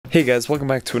Hey guys, welcome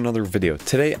back to another video.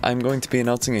 Today I'm going to be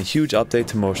announcing a huge update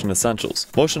to Motion Essentials.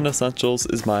 Motion Essentials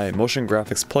is my motion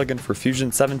graphics plugin for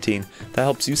Fusion 17 that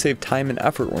helps you save time and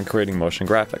effort when creating motion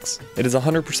graphics. It is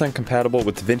 100% compatible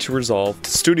with Davinci Resolve, the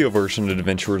studio version of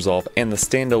Davinci Resolve, and the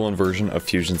standalone version of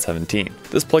Fusion 17.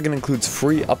 This plugin includes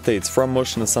free updates from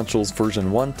Motion Essentials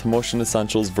version 1 to Motion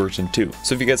Essentials version 2.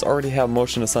 So if you guys already have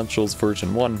Motion Essentials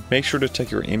version 1, make sure to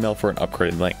check your email for an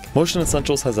upgraded link. Motion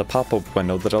Essentials has a pop-up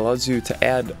window that allows you to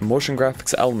add motion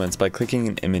graphics elements by clicking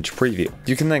an image preview.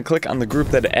 You can then click on the group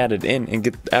that it added in and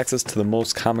get access to the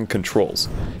most common controls.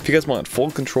 If you guys want full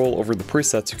control over the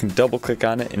presets, you can double click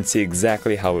on it and see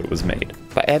exactly how it was made.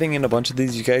 By adding in a bunch of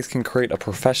these, you guys can create a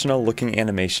professional looking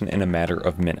animation in a matter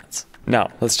of minutes.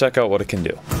 Now, let's check out what it can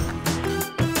do.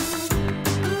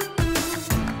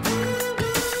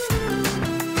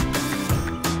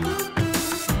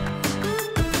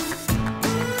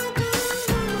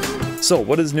 So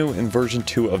what is new in version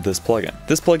 2 of this plugin?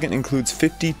 This plugin includes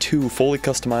 52 fully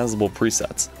customizable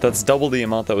presets. That's double the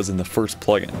amount that was in the first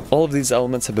plugin. All of these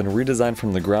elements have been redesigned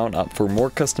from the ground up for more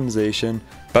customization,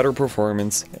 better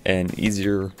performance, and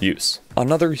easier use.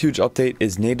 Another huge update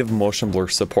is native motion blur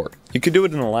support. You could do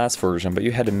it in the last version, but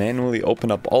you had to manually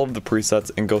open up all of the presets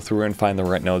and go through and find the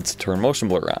right nodes to turn motion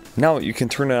blur on. Now you can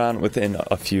turn it on within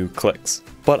a few clicks.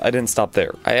 But I didn't stop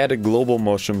there. I added global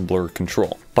motion blur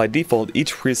control. By default,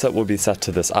 each preset will be set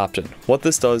to this option. What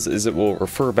this does is it will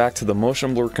refer back to the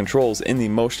motion blur controls in the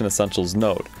Motion Essentials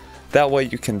node. That way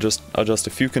you can just adjust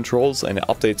a few controls and it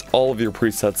updates all of your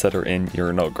presets that are in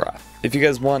your node graph. If you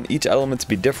guys want each element to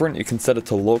be different, you can set it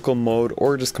to local mode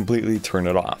or just completely turn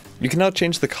it off. You can now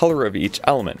change the color of each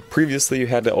element. Previously you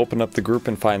had to open up the group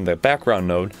and find the background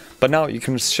node, but now you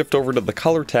can just shift over to the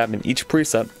color tab in each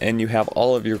preset and you have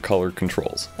all of your color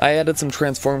controls. I added some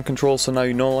transform controls, so now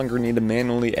you no longer need to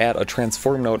manually add a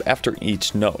transform node after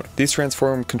each node. These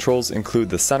transform controls include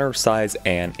the center, size,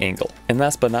 and angle. And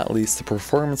last but not least, the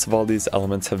performance of all these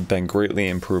elements have been greatly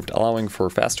improved, allowing for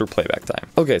faster playback time.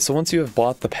 Okay, so once you have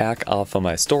bought the pack off of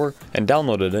my store and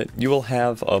downloaded it, you will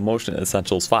have a Motion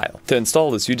Essentials file. To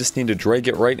install this, you just need to drag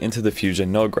it right into the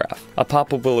Fusion node graph. A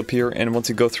pop-up will appear, and once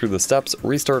you go through the steps,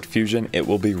 restart Fusion, it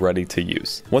will be ready to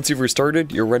use. Once you've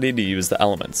restarted, you're ready to use the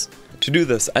elements. To do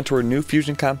this, enter a new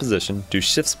Fusion composition, do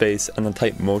Shift Space, and then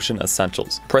type Motion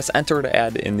Essentials. Press Enter to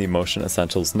add in the Motion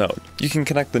Essentials node. You can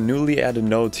connect the newly added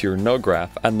node to your node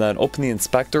graph, and then open the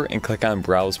inspector and click on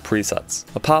Browse Presets.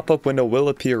 A pop-up window will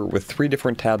appear with 3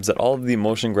 different tabs that all of the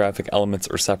motion graphic elements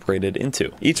are separated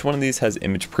into. Each one of these has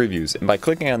image previews, and by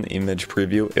clicking on the image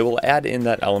preview, it will add in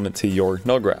that element to your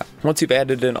node graph. Once you've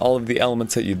added in all of the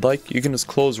elements that you'd like, you can just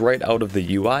close right out of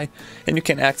the UI, and you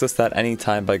can access that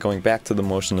anytime by going back to the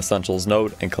Motion Essentials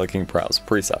node and clicking Browse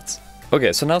Presets.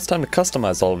 Okay, so now it's time to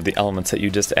customize all of the elements that you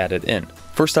just added in.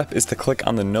 First step is to click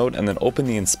on the node and then open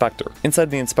the inspector.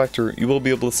 Inside the inspector, you will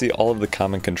be able to see all of the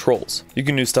common controls. You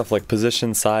can do stuff like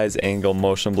position, size, angle,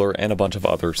 motion blur, and a bunch of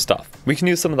other stuff. We can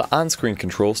use some of the on-screen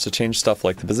controls to change stuff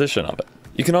like the position of it.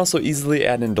 You can also easily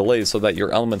add in delays so that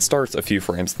your element starts a few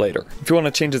frames later. If you want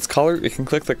to change its color, you can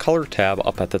click the color tab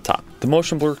up at the top. The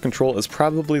motion blur control is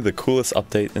probably the coolest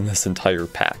update in this entire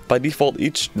pack. By default,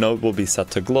 each node will be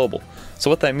set to global. So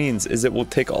what that means is it will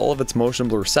take all of its motion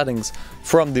blur settings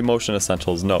from the Motion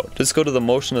Essentials node. Just go to the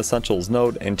Motion Essentials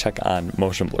node and check on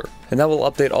motion blur. And that will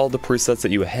update all the presets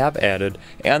that you have added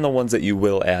and the ones that you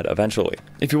will add eventually.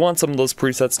 If you want some of those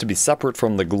presets to be separate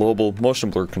from the global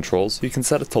motion blur controls, you can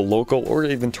set it to local or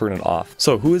even turn it off.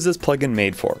 So who is this plugin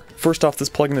made for? First off, this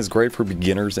plugin is great for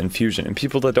beginners in Fusion and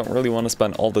people that don't really want to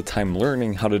spend all the time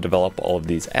learning how to develop all of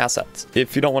these assets.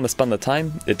 If you don't want to spend the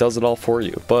time, it does it all for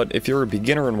you. But if you're a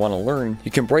beginner and want to learn,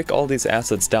 you can break all these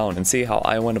assets down and see how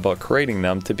I went about creating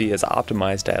them to be as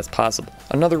optimized as possible.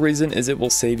 Another reason is it will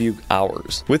save you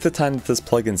hours. With the time that this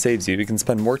plugin saves you, you can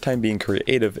spend more time being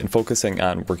creative and focusing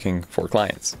on working for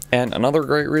clients. And another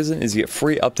great reason is you get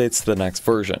free updates to the next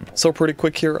version. So pretty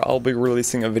quick here, I'll be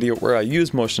releasing a video where I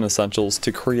use Motion Essentials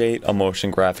to create a motion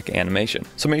graphic animation.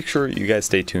 So make sure you guys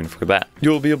stay tuned for that. You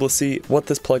will be able to see what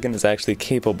this plugin is actually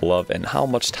capable of and how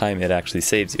much time it actually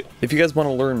saves you. If you guys want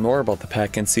to learn more about the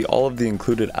pack and see all of the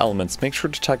included elements, make sure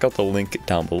to check out the link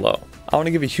down below. I want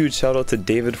to give a huge shout out to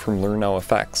David from Learn Now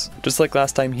Effects. Just like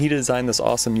last time, he designed this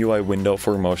awesome UI window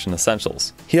for Motion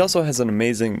Essentials. He also has an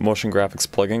amazing motion graphics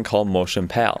plugin called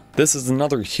MotionPal. This is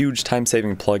another huge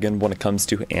time-saving plugin when it comes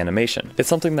to animation. It's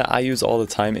something that I use all the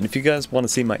time, and if you guys want to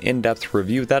see my in-depth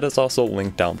review, that is also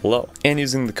linked down below. And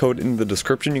using the code in the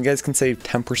description, you guys can save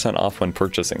 10% off when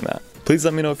purchasing that. Please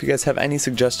let me know if you guys have any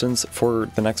suggestions for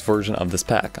the next version of this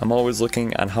pack. I'm always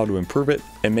looking on how to improve it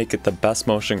and make it the best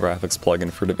motion graphics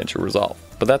plugin for Davinci Resolve. Resolve.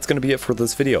 But that's going to be it for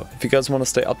this video. If you guys want to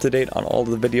stay up to date on all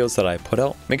the videos that I put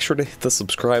out, make sure to hit the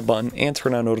subscribe button and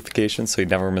turn on notifications so you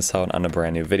never miss out on a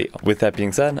brand new video. With that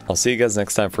being said, I'll see you guys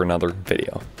next time for another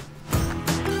video.